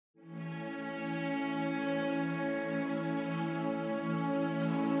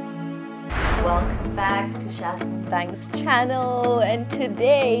Welcome back to Shazmeen Bank's channel, and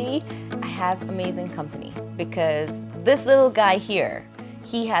today I have amazing company because this little guy here,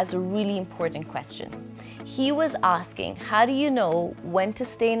 he has a really important question. He was asking, how do you know when to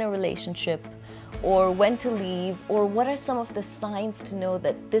stay in a relationship or when to leave, or what are some of the signs to know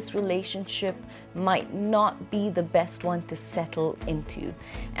that this relationship might not be the best one to settle into?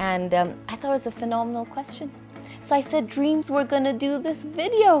 And I thought it was a phenomenal question. So I said, Dreams, we're gonna do this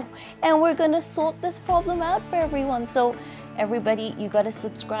video and we're gonna sort this problem out for everyone. So everybody, you gotta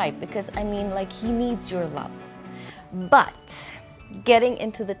subscribe because I mean, like, he needs your love. But getting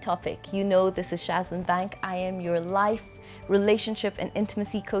into the topic, you know this is Shazmeen Bank. I am your life, relationship and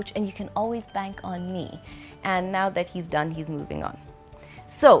intimacy coach, and you can always bank on me. And now that he's done, he's moving on.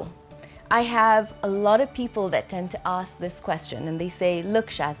 So I have a lot of people that tend to ask this question, and they say, look,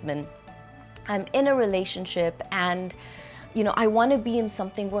 Shazmeen, I'm in a relationship and I want to be in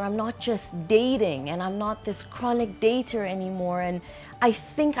something where I'm not just dating and I'm not this chronic dater anymore, and I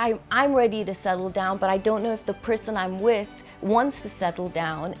think I'm ready to settle down, but I don't know if the person I'm with wants to settle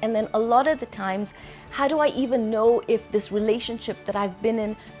down. And then a lot of the times, how do I even know if this relationship that I've been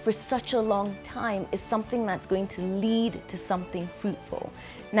in for such a long time is something that's going to lead to something fruitful?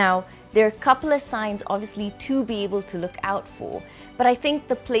 Now, there are a couple of signs, obviously, to be able to look out for. But I think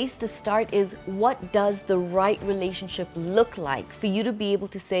the place to start is, what does the right relationship look like for you to be able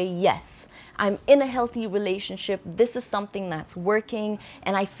to say, yes, I'm in a healthy relationship, this is something that's working,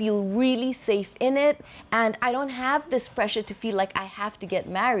 and I feel really safe in it, and I don't have this pressure to feel like I have to get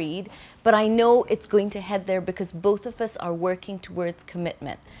married, but I know it's going to head there because both of us are working towards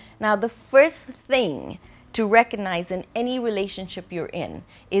commitment. Now, the first thing to recognize in any relationship you're in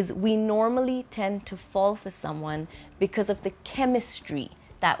is we normally tend to fall for someone because of the chemistry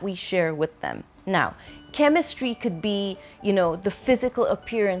that we share with them. Now, chemistry could be, the physical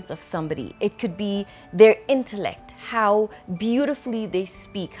appearance of somebody. It could be their intellect, how beautifully they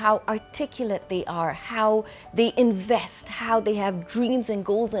speak, how articulate they are, how they invest, how they have dreams and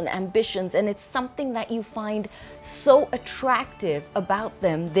goals and ambitions. And it's something that you find so attractive about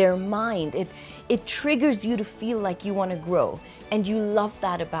them, their mind. It triggers you to feel like you want to grow, and you love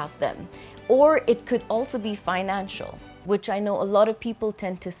that about them. Or it could also be financial, which I know a lot of people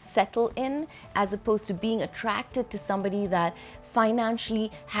tend to settle in, as opposed to being attracted to somebody that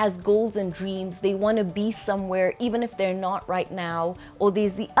financially has goals and dreams. They want to be somewhere even if they're not right now. Or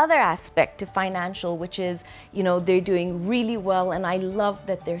there's the other aspect to financial, which is, they're doing really well, and I love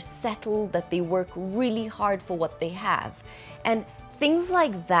that they're settled, that they work really hard for what they have. And things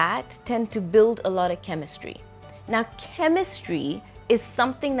like that tend to build a lot of chemistry. Now, chemistry is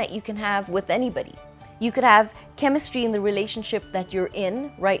something that you can have with anybody. You could have chemistry in the relationship that you're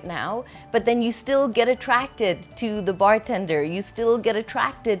in right now, but then you still get attracted to the bartender. You still get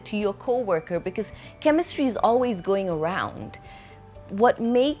attracted to your coworker, because chemistry is always going around. What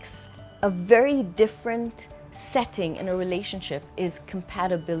makes a very different setting in a relationship is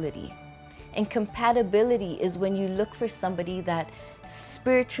compatibility. And compatibility is when you look for somebody that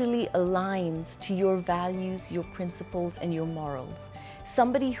spiritually aligns to your values, your principles, and your morals.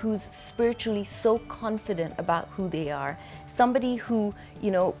 Somebody who's spiritually so confident about who they are. Somebody who,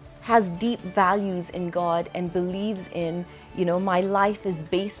 has deep values in God and believes in, my life is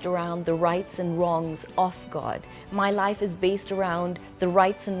based around the rights and wrongs of God. My life is based around the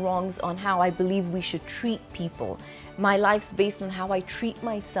rights and wrongs on how I believe we should treat people. My life's based on how I treat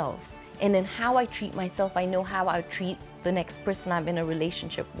myself. And in how I treat myself, I know how I treat the next person I'm in a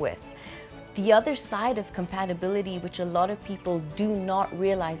relationship with. The other side of compatibility, which a lot of people do not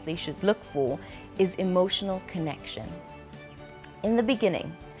realize they should look for, is emotional connection. In the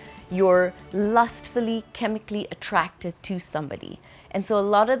beginning, you're lustfully, chemically attracted to somebody. And so a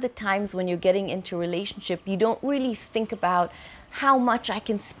lot of the times when you're getting into a relationship, you don't really think about how much I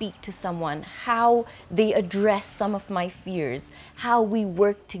can speak to someone, how they address some of my fears, how we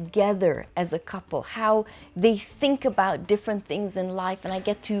work together as a couple, how they think about different things in life, and I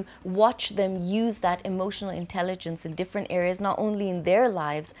get to watch them use that emotional intelligence in different areas, not only in their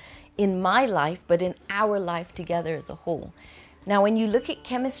lives, in my life, but in our life together as a whole. Now, when you look at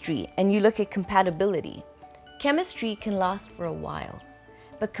chemistry and you look at compatibility, chemistry can last for a while,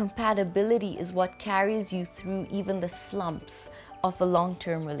 but compatibility is what carries you through even the slumps of a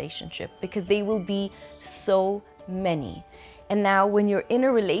long-term relationship, because they will be so many. And now when you're in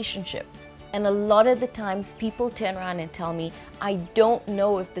a relationship, and a lot of the times people turn around and tell me, I don't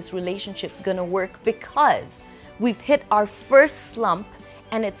know if this relationship's gonna work because we've hit our first slump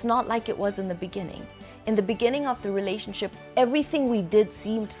and it's not like it was in the beginning. In the beginning of the relationship, everything we did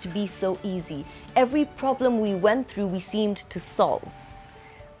seemed to be so easy. Every problem we went through, we seemed to solve.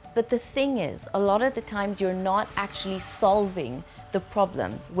 But the thing is, a lot of the times you're not actually solving the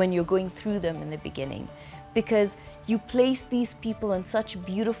problems when you're going through them in the beginning, because you place these people on such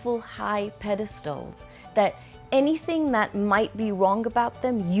beautiful high pedestals that anything that might be wrong about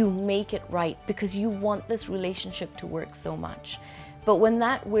them, you make it right because you want this relationship to work so much. But when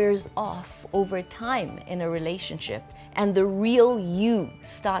that wears off over time in a relationship and the real you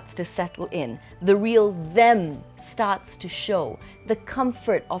starts to settle in, the real them starts to show, the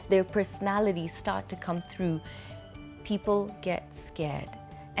comfort of their personality start to come through, people get scared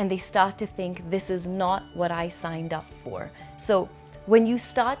and they start to think, this is not what I signed up for. So when you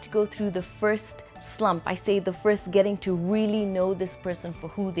start to go through the first slump, I say the first getting to really know this person for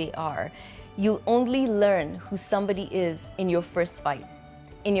who they are, you'll only learn who somebody is in your first fight,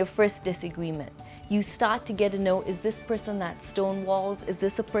 in your first disagreement. You start to get to know, is this person that stonewalls? Is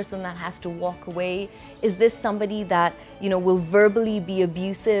this a person that has to walk away? Is this somebody that, will verbally be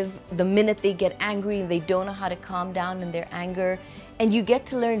abusive the minute they get angry and they don't know how to calm down in their anger? And you get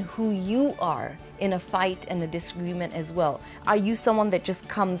to learn who you are in a fight and a disagreement as well. Are you someone that just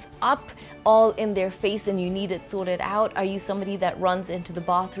comes up all in their face and you need it sorted out? Are you somebody that runs into the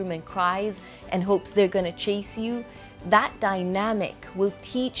bathroom and cries and hopes they're going to chase you? That dynamic will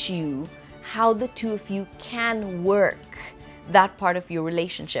teach you how the two of you can work that part of your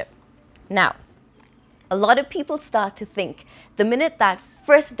relationship. Now, a lot of people start to think the minute that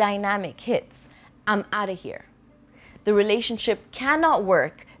first dynamic hits, I'm out of here. The relationship cannot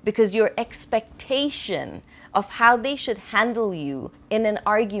work because your expectation of how they should handle you in an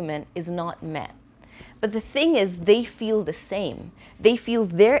argument is not met. But the thing is, they feel the same. They feel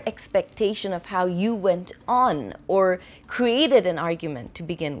their expectation of how you went on or created an argument to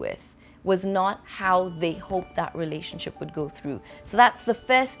begin with was not how they hoped that relationship would go through. So that's the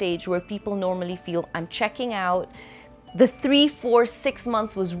first stage where people normally feel, I'm checking out. The 3, 4, 6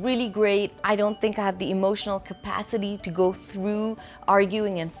 months was really great. I don't think I have the emotional capacity to go through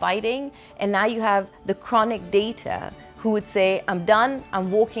arguing and fighting. And now you have the chronic data who would say, I'm done,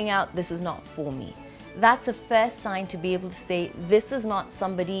 I'm walking out, this is not for me. That's a first sign to be able to say, this is not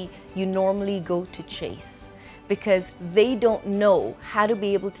somebody you normally go to chase, because they don't know how to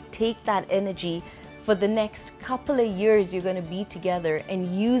be able to take that energy for the next couple of years you're going to be together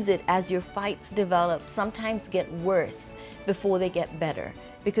and use it as your fights develop, sometimes get worse before they get better.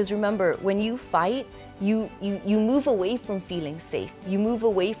 Because remember, when you fight, you move away from feeling safe. You move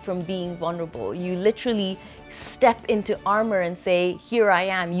away from being vulnerable. You literally step into armor and say, here I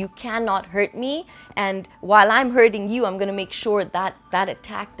am, you cannot hurt me. And while I'm hurting you, I'm going to make sure that that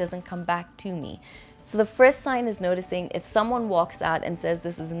attack doesn't come back to me. So the first sign is noticing if someone walks out and says,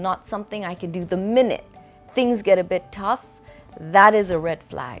 this is not something I can do, the minute things get a bit tough, that is a red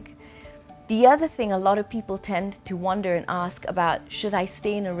flag. The other thing, a lot of people tend to wonder and ask about, should I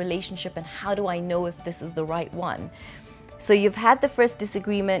stay in a relationship and how do I know if this is the right one? So you've had the first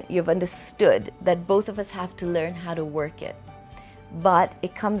disagreement, you've understood that both of us have to learn how to work it. But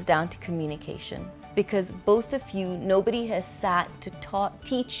it comes down to communication, because both of you, nobody has sat to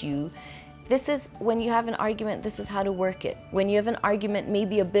teach you, this is when you have an argument, this is how to work it. When you have an argument,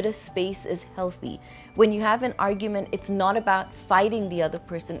 maybe a bit of space is healthy. When you have an argument, it's not about fighting the other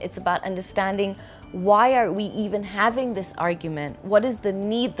person. It's about understanding, why are we even having this argument? What is the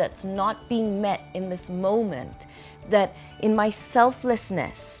need that's not being met in this moment? That in my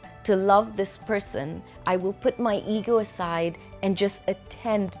selflessness to love this person, I will put my ego aside and just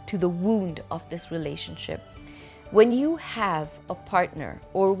attend to the wound of this relationship. When you have a partner,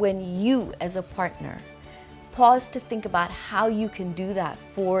 or when you as a partner pause to think about how you can do that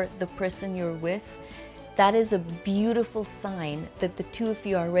for the person you're with, that is a beautiful sign that the two of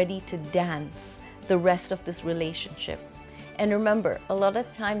you are ready to dance the rest of this relationship. And remember, a lot of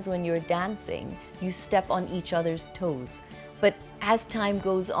times when you're dancing, you step on each other's toes. But as time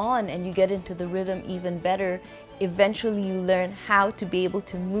goes on and you get into the rhythm even better, eventually you learn how to be able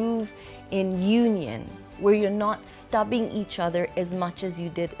to move in union, where you're not stubbing each other as much as you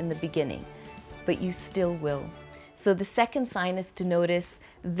did in the beginning, but you still will. So the second sign is to notice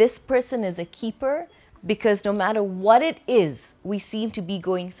this person is a keeper, because no matter what it is we seem to be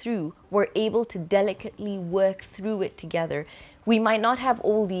going through, we're able to delicately work through it together. We might not have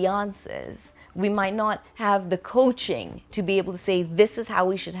all the answers. We might not have the coaching to be able to say, this is how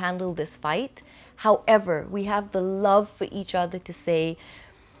we should handle this fight. However, we have the love for each other to say,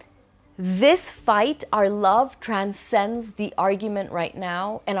 this fight, our love transcends the argument right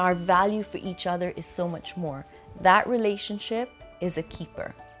now, and our value for each other is so much more. That relationship is a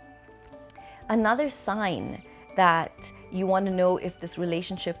keeper. Another sign that you want to know if this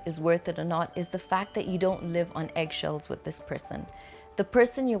relationship is worth it or not is the fact that you don't live on eggshells with this person. The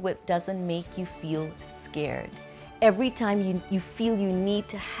person you're with doesn't make you feel scared. Every time you feel you need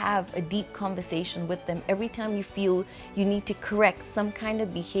to have a deep conversation with them, every time you feel you need to correct some kind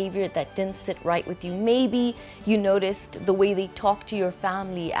of behavior that didn't sit right with you, maybe you noticed the way they talked to your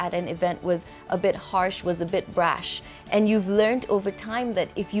family at an event was a bit harsh, was a bit brash, and you've learned over time that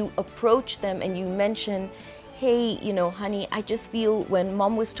if you approach them and you mention, hey, honey, I just feel when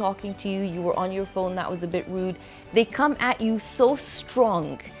mom was talking to you, you were on your phone, that was a bit rude. They come at you so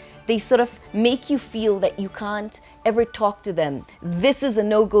strong. They sort of make you feel that you can't ever talk to them. This is a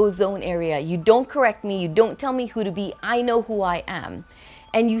no-go zone area. You don't correct me. You don't tell me who to be. I know who I am.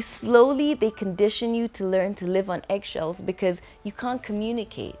 And they condition you to learn to live on eggshells because you can't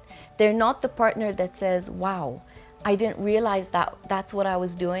communicate. They're not the partner that says, wow, I didn't realize that that's what I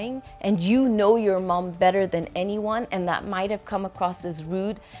was doing, and you know your mom better than anyone, and that might have come across as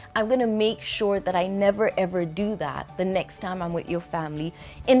rude. I'm gonna make sure that I never ever do that the next time I'm with your family.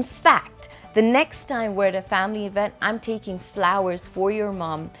 In fact, the next time we're at a family event, I'm taking flowers for your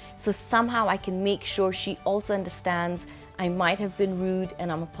mom, so somehow I can make sure she also understands I might have been rude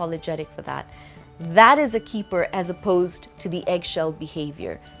and I'm apologetic for that. That is a keeper as opposed to the eggshell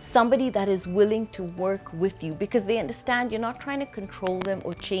behavior. Somebody that is willing to work with you because they understand you're not trying to control them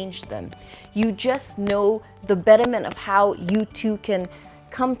or change them. You just know the betterment of how you two can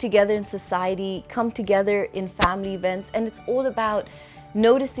come together in society, come together in family events, and it's all about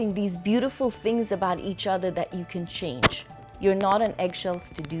noticing these beautiful things about each other that you can change. You're not on eggshells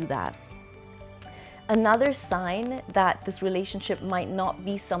to do that. Another sign that this relationship might not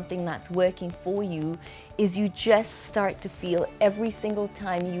be something that's working for you is you just start to feel every single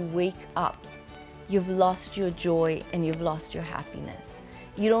time you wake up, you've lost your joy and you've lost your happiness.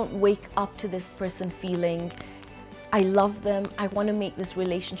 You don't wake up to this person feeling, I love them, I want to make this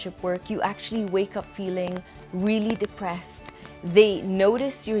relationship work. You actually wake up feeling really depressed. They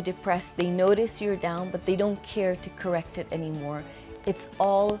notice you're depressed, they notice you're down, but they don't care to correct it anymore. It's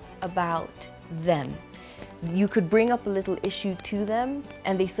all about them. You could bring up a little issue to them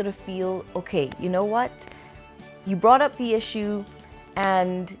and they sort of feel, okay, you know what? You brought up the issue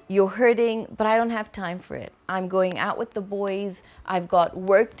and you're hurting, but I don't have time for it. I'm going out with the boys, I've got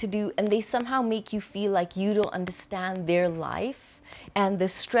work to do, and they somehow make you feel like you don't understand their life and the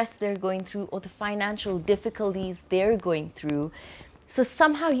stress they're going through or the financial difficulties they're going through. So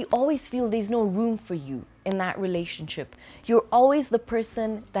somehow you always feel there's no room for you in that relationship. You're always the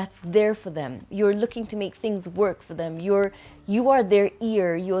person that's there for them. You're looking to make things work for them. You are their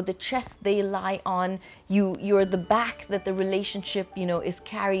ear. You're the chest they lie on. You're the back that the relationship, is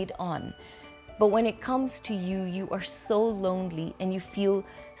carried on. But when it comes to you, you are so lonely and you feel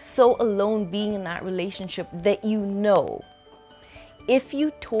so alone being in that relationship that if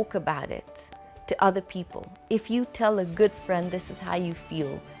you talk about it to other people, if you tell a good friend this is how you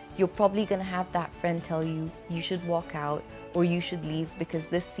feel, you're probably going to have that friend tell you you should walk out or you should leave because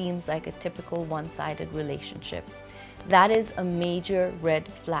this seems like a typical one-sided relationship. That is a major red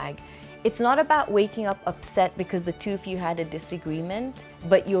flag. It's not about waking up upset because the two of you had a disagreement,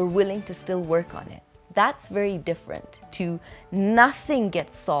 but you're willing to still work on it. That's very different to nothing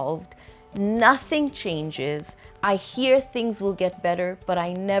gets solved, nothing changes. I hear things will get better, but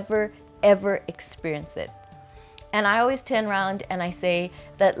I never ever experience it. And I always turn around and I say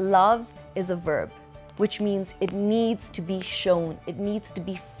that love is a verb, which means it needs to be shown, it needs to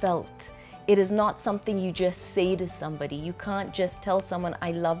be felt. It is not something you just say to somebody. You can't just tell someone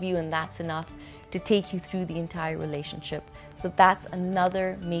I love you and that's enough to take you through the entire relationship. So that's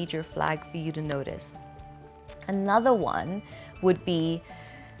another major flag for you to notice. Another one would be,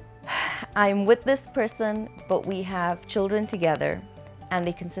 I'm with this person, but we have children together and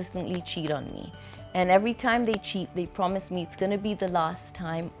they consistently cheat on me. And every time they cheat, they promise me it's gonna be the last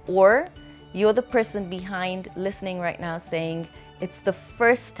time. Or you're the person behind listening right now saying, it's the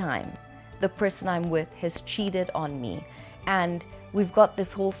first time the person I'm with has cheated on me. And we've got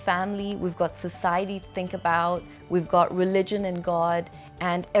this whole family, we've got society to think about, we've got religion and God,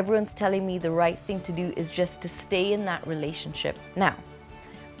 and everyone's telling me the right thing to do is just to stay in that relationship. Now,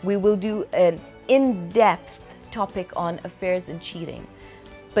 we will do an in-depth topic on affairs and cheating.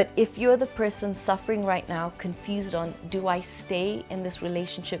 But if you're the person suffering right now, confused on, do I stay in this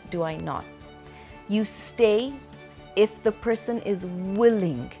relationship, do I not? You stay if the person is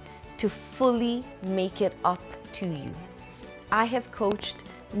willing to fully make it up to you. I have coached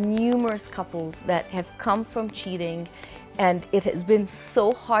numerous couples that have come from cheating and it has been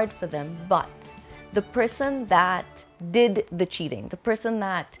so hard for them, but the person that did the cheating, the person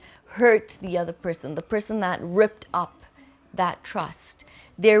that hurt the other person, the person that ripped up that trust,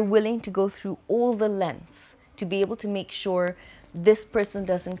 they're willing to go through all the lengths to be able to make sure this person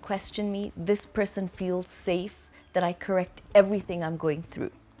doesn't question me, this person feels safe, that I correct everything I'm going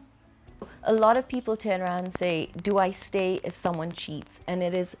through. A lot of people turn around and say, do I stay if someone cheats? And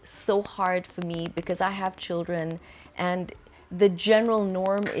it is so hard for me because I have children, and the general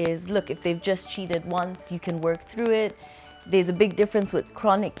norm is, look, if they've just cheated once, you can work through it. There's a big difference with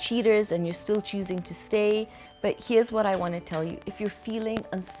chronic cheaters and you're still choosing to stay. But here's what I want to tell you. If you're feeling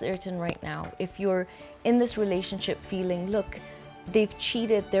uncertain right now, if you're in this relationship feeling, look, they've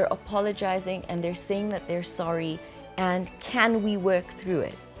cheated, they're apologizing and they're saying that they're sorry, and can we work through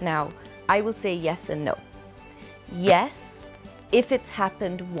it? Now, I will say yes and no. Yes, if it's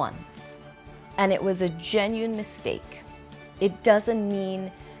happened once and it was a genuine mistake, it doesn't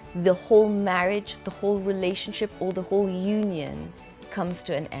mean the whole marriage, the whole relationship, or the whole union comes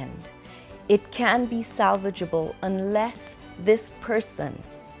to an end. It can be salvageable unless this person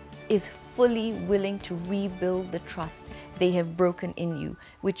is fully willing to rebuild the trust they have broken in you,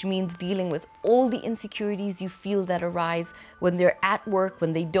 which means dealing with all the insecurities you feel that arise when they're at work,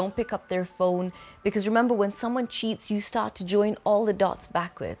 when they don't pick up their phone. Because remember, when someone cheats, you start to join all the dots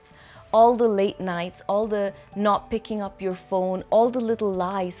backwards. All the late nights, all the not picking up your phone, all the little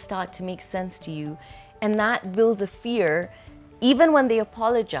lies start to make sense to you. And that builds a fear. Even when they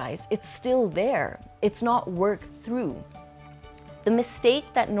apologize, it's still there. It's not worked through. The mistake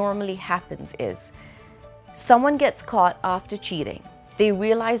that normally happens is someone gets caught after cheating. They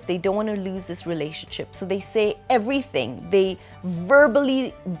realize they don't want to lose this relationship. So they say everything. They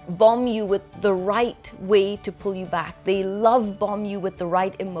verbally bomb you with the right way to pull you back. They love bomb you with the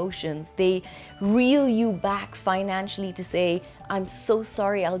right emotions. They reel you back financially to say, I'm so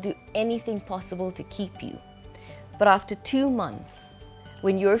sorry, I'll do anything possible to keep you. But after 2 months,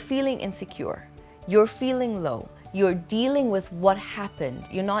 when you're feeling insecure, you're feeling low, you're dealing with what happened,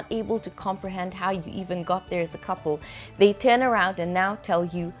 you're not able to comprehend how you even got there as a couple, they turn around and now tell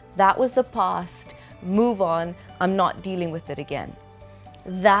you, that was the past, move on, I'm not dealing with it again.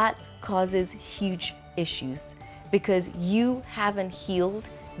 That causes huge issues because you haven't healed.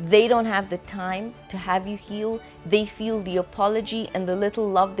 They don't have the time to have you heal. They feel the apology and the little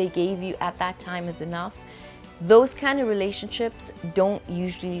love they gave you at that time is enough. Those kind of relationships don't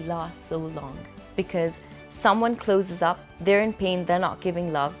usually last so long because someone closes up, they're in pain, they're not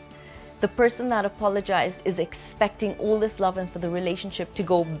giving love. The person that apologized is expecting all this love and for the relationship to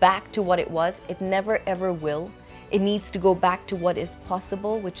go back to what it was. It never ever will. It needs to go back to what is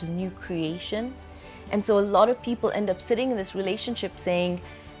possible, which is new creation. And so a lot of people end up sitting in this relationship saying,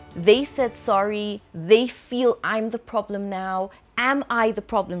 they said sorry, they feel I'm the problem now. Am I the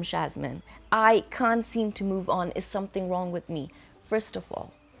problem, Shazmeen? I can't seem to move on. Is something wrong with me? First of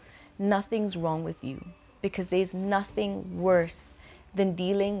all, nothing's wrong with you. Because there's nothing worse than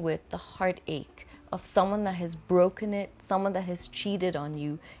dealing with the heartache of someone that has broken it, someone that has cheated on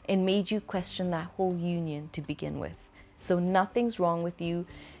you and made you question that whole union to begin with. So nothing's wrong with you.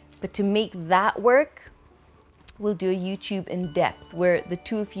 But to make that work, we'll do a YouTube in depth where the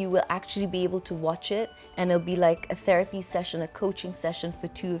two of you will actually be able to watch it, and it'll be like a therapy session, a coaching session for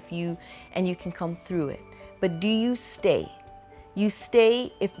two of you, and you can come through it. But do you stay? You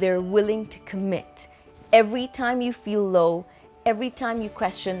stay if they're willing to commit. Every time you feel low, every time you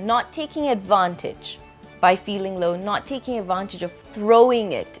question, not taking advantage by feeling low, not taking advantage of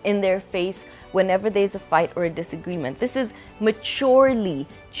throwing it in their face whenever there's a fight or a disagreement. This is maturely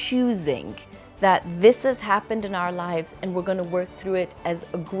choosing that this has happened in our lives and we're going to work through it as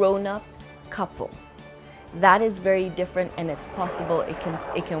a grown-up couple. That is very different, and it's possible it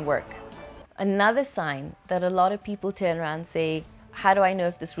can work. Another sign that a lot of people turn around and say, how do I know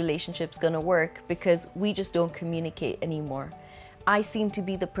if this relationship's gonna work? Because we just don't communicate anymore. I seem to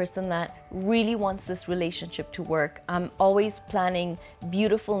be the person that really wants this relationship to work. I'm always planning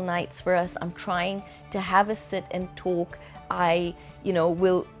beautiful nights for us. I'm trying to have a sit and talk. I,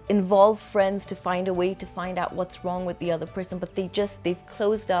 will involve friends to find a way to find out what's wrong with the other person, but they've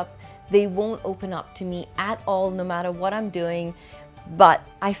closed up. They won't open up to me at all, no matter what I'm doing. But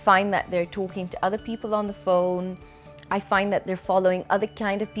I find that they're talking to other people on the phone. I find that they're following other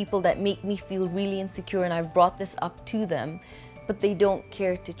kind of people that make me feel really insecure, and I've brought this up to them, but they don't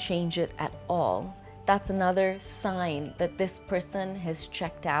care to change it at all. That's another sign that this person has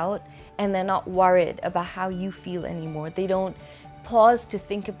checked out and they're not worried about how you feel anymore. They don't pause to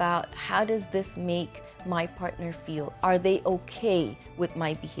think about, how does this make my partner feel? Are they okay with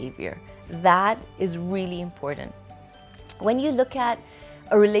my behavior? That is really important. When you look at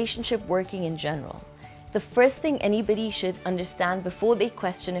a relationship working in general, the first thing anybody should understand before they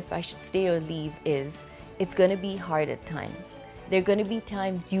question if I should stay or leave is, it's going to be hard at times. There are going to be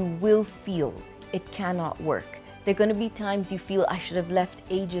times you will feel it cannot work. There are going to be times you feel I should have left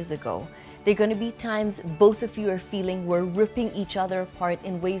ages ago. There are going to be times both of you are feeling we're ripping each other apart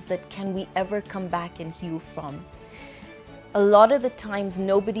in ways that can we ever come back and heal from. A lot of the times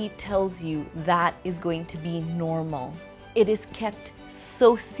nobody tells you that is going to be normal. It is kept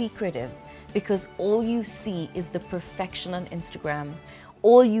so secretive because all you see is the perfection on Instagram.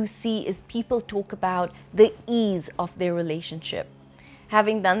 All you see is people talk about the ease of their relationship.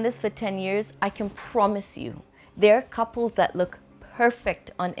 Having done this for 10 years, I can promise you, there are couples that look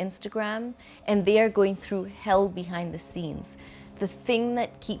perfect on Instagram and they are going through hell behind the scenes. The thing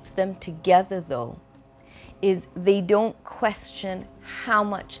that keeps them together though, is they don't question how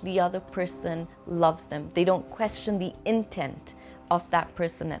much the other person loves them. They don't question the intent of that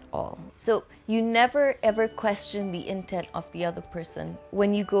person at all. So you never ever question the intent of the other person.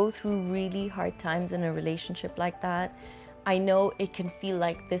 When you go through really hard times in a relationship like that, I know it can feel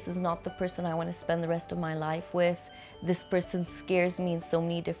like this is not the person I want to spend the rest of my life with. This person scares me in so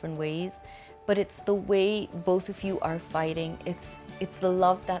many different ways, but it's the way both of you are fighting. It's the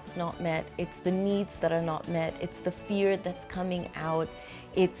love that's not met. It's the needs that are not met. It's the fear that's coming out.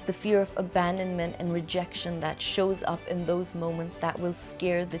 It's the fear of abandonment and rejection that shows up in those moments that will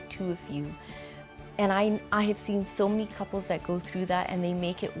scare the two of you. And I have seen so many couples that go through that and they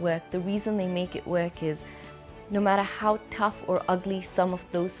make it work. The reason they make it work is no matter how tough or ugly some of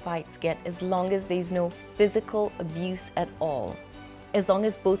those fights get, as long as there's no physical abuse at all, as long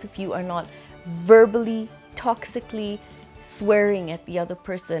as both of you are not verbally, toxically swearing at the other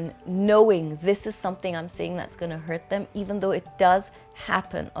person, knowing this is something I'm saying that's going to hurt them, even though it does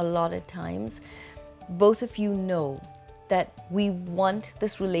happen a lot of times, both of you know that we want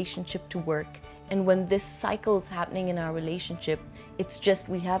this relationship to work. And when this cycle is happening in our relationship, it's just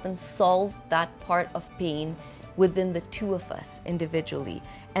we haven't solved that part of pain within the two of us individually.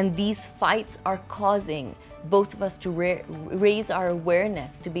 And these fights are causing both of us to raise our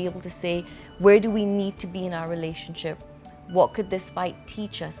awareness, to be able to say, where do we need to be in our relationship? What could this fight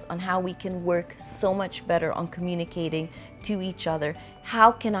teach us on how we can work so much better on communicating to each other?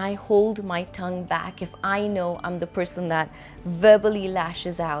 How can I hold my tongue back if I know I'm the person that verbally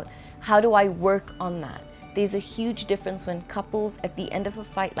lashes out? How do I work on that? There's a huge difference when couples at the end of a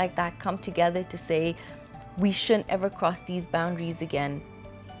fight like that come together to say, we shouldn't ever cross these boundaries again.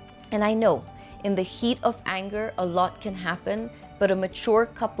 And I know in the heat of anger, a lot can happen, but a mature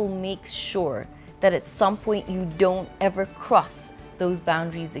couple makes sure that at some point you don't ever cross those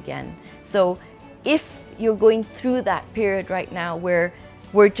boundaries again. So if you're going through that period right now where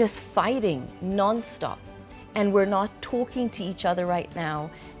we're just fighting nonstop and we're not talking to each other right now,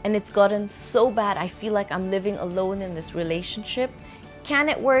 and it's gotten so bad, I feel like I'm living alone in this relationship. Can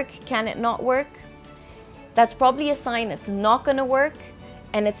it work? Can it not work? That's probably a sign it's not gonna work,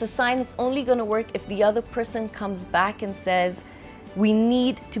 and it's a sign it's only gonna work if the other person comes back and says, we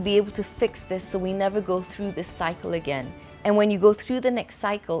need to be able to fix this so we never go through this cycle again. And when you go through the next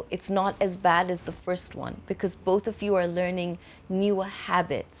cycle, it's not as bad as the first one because both of you are learning newer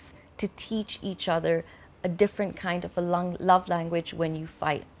habits to teach each other a different kind of a love language when you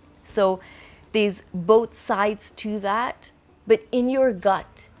fight. So there's both sides to that, but in your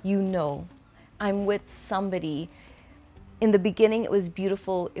gut, you know, I'm with somebody. In the beginning, it was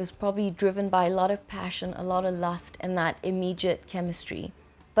beautiful. It was probably driven by a lot of passion, a lot of lust, and that immediate chemistry.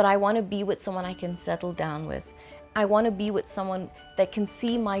 But I want to be with someone I can settle down with. I want to be with someone that can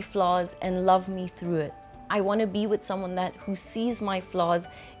see my flaws and love me through it. I want to be with someone who sees my flaws,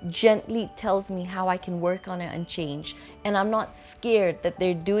 gently tells me how I can work on it and change. And I'm not scared that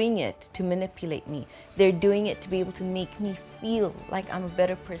they're doing it to manipulate me. They're doing it to be able to make me feel like I'm a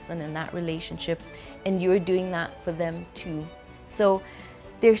better person in that relationship. And you're doing that for them too. So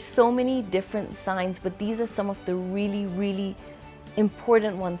there's so many different signs, but these are some of the really, really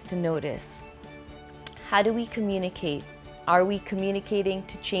important ones to notice. How do we communicate? Are we communicating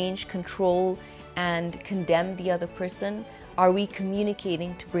to change, control, and condemn the other person? Are we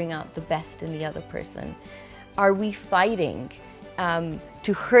communicating to bring out the best in the other person? Are we fighting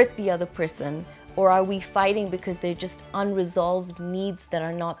to hurt the other person? Or are we fighting because they're just unresolved needs that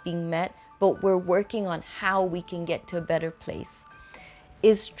are not being met, but we're working on how we can get to a better place?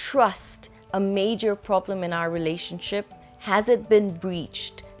 Is trust a major problem in our relationship? Has it been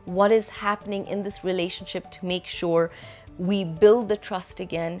breached? What is happening in this relationship to make sure we build the trust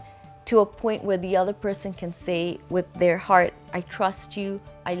again to a point where the other person can say with their heart, I trust you,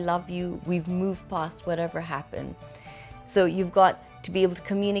 I love you, we've moved past whatever happened. So you've got to be able to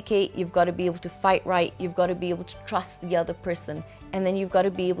communicate, you've got to be able to fight right, you've got to be able to trust the other person, and then you've got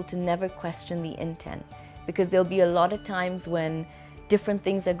to be able to never question the intent. Because there'll be a lot of times when different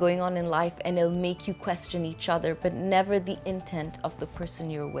things are going on in life, and it'll make you question each other, but never the intent of the person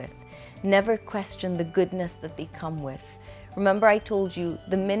you're with. Never question the goodness that they come with. Remember, I told you,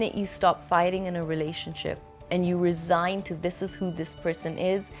 the minute you stop fighting in a relationship and you resign to this is who this person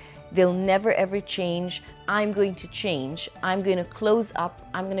is, they'll never ever change. I'm going to change. I'm going to close up.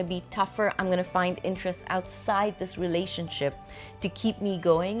 I'm going to be tougher. I'm going to find interests outside this relationship to keep me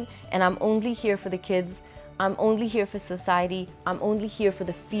going. And I'm only here for the kids. I'm only here for society. I'm only here for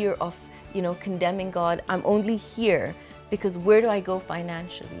the fear of, condemning God. I'm only here because where do I go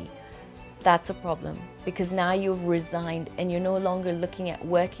financially? That's a problem, because now you've resigned and you're no longer looking at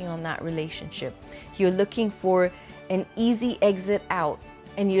working on that relationship. You're looking for an easy exit out,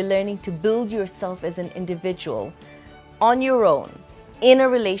 and you're learning to build yourself as an individual on your own in a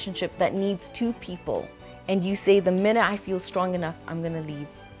relationship that needs two people. And you say, the minute I feel strong enough, I'm going to leave.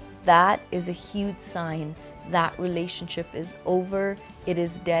 That is a huge sign that relationship is over. It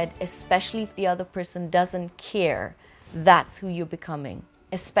is dead, especially if the other person doesn't care. That's who you're becoming.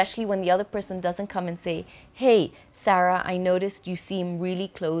 Especially when the other person doesn't come and say, hey, Sarah, I noticed you seem really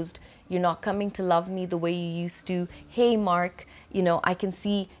closed. You're not coming to love me the way you used to. Hey, Mark, I can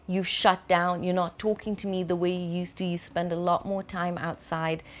see you've shut down. You're not talking to me the way you used to. You spend a lot more time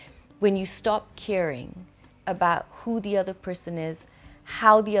outside. When you stop caring about who the other person is,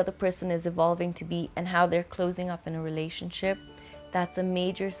 how the other person is evolving to be, and how they're closing up in a relationship, that's a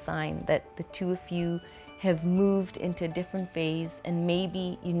major sign that the two of you have moved into a different phase, and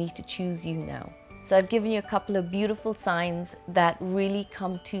maybe you need to choose you now. So I've given you a couple of beautiful signs that really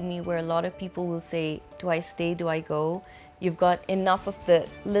come to me, where a lot of people will say, do I stay, do I go? You've got enough of the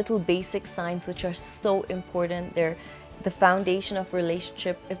little basic signs which are so important. They're the foundation of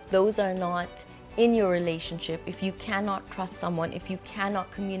relationship. If those are not in your relationship, if you cannot trust someone, if you cannot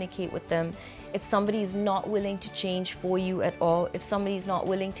communicate with them, if somebody is not willing to change for you at all, if somebody is not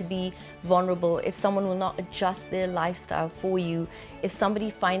willing to be vulnerable, if someone will not adjust their lifestyle for you, if somebody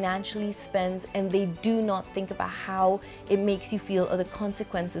financially spends and they do not think about how it makes you feel or the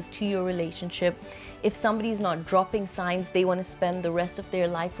consequences to your relationship, if somebody is not dropping signs they want to spend the rest of their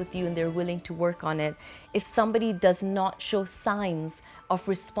life with you and they're willing to work on it, if somebody does not show signs of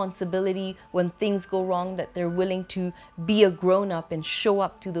responsibility when things go wrong, that they're willing to be a grown-up and show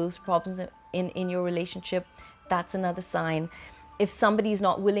up to those problems in your relationship, that's another sign. If somebody is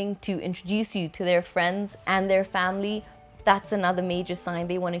not willing to introduce you to their friends and their family, that's another major sign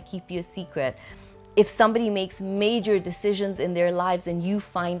they want to keep you a secret. If somebody makes major decisions in their lives and you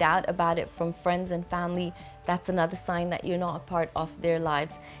find out about it from friends and family, that's another sign that you're not a part of their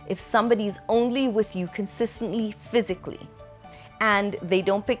lives. If somebody's only with you consistently physically, and they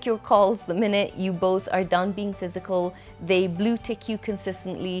don't pick your calls the minute you both are done being physical, they blue tick you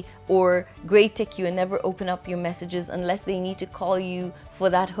consistently or gray tick you and never open up your messages unless they need to call you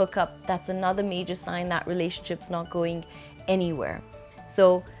for that hookup, that's another major sign that relationship's not going anywhere.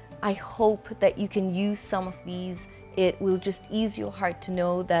 So I hope that you can use some of these. It will just ease your heart to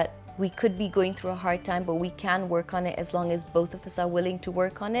know that we could be going through a hard time, but we can work on it as long as both of us are willing to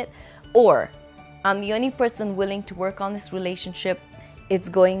work on it. Or I'm the only person willing to work on this relationship. It's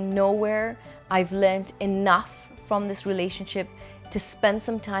going nowhere. I've learned enough from this relationship to spend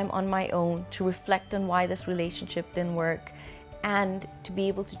some time on my own, to reflect on why this relationship didn't work, and to be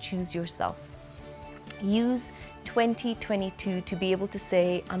able to choose yourself. Use 2022 to be able to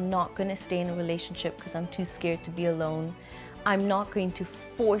say, I'm not going to stay in a relationship because I'm too scared to be alone. I'm not going to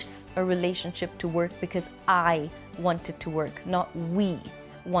force a relationship to work because I want it to work, not we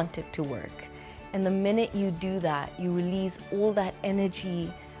want it to work. And the minute you do that, you release all that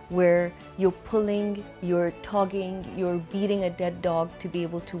energy where you're pulling, you're tugging, you're beating a dead dog to be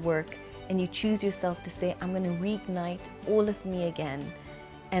able to work. And you choose yourself to say, I'm going to reignite all of me again.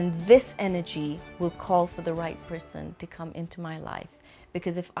 And this energy will call for the right person to come into my life.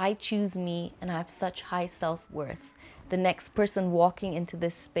 Because if I choose me and I have such high self-worth, the next person walking into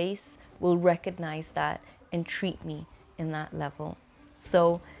this space will recognize that and treat me in that level.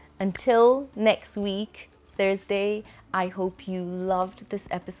 So until next week, Thursday, I hope you loved this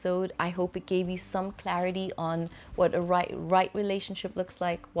episode. I hope it gave you some clarity on what a right relationship looks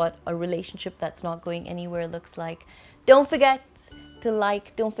like, what a relationship that's not going anywhere looks like. Don't forget to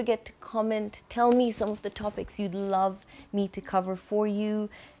like, don't forget to comment. Tell me some of the topics you'd love me to cover for you.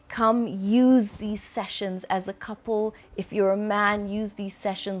 Come use these sessions as a couple. If you're a man, use these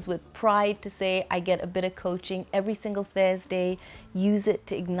sessions with pride to say, I get a bit of coaching every single Thursday. Use it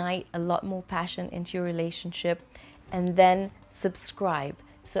to ignite a lot more passion into your relationship. And then subscribe.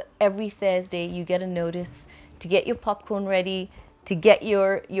 So every Thursday you get a notice to get your popcorn ready, to get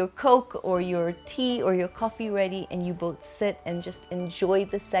your Coke or your tea or your coffee ready, and you both sit and just enjoy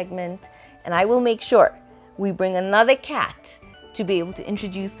the segment. And I will make sure we bring another cat to be able to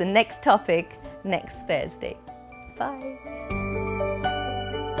introduce the next topic next Thursday. Bye.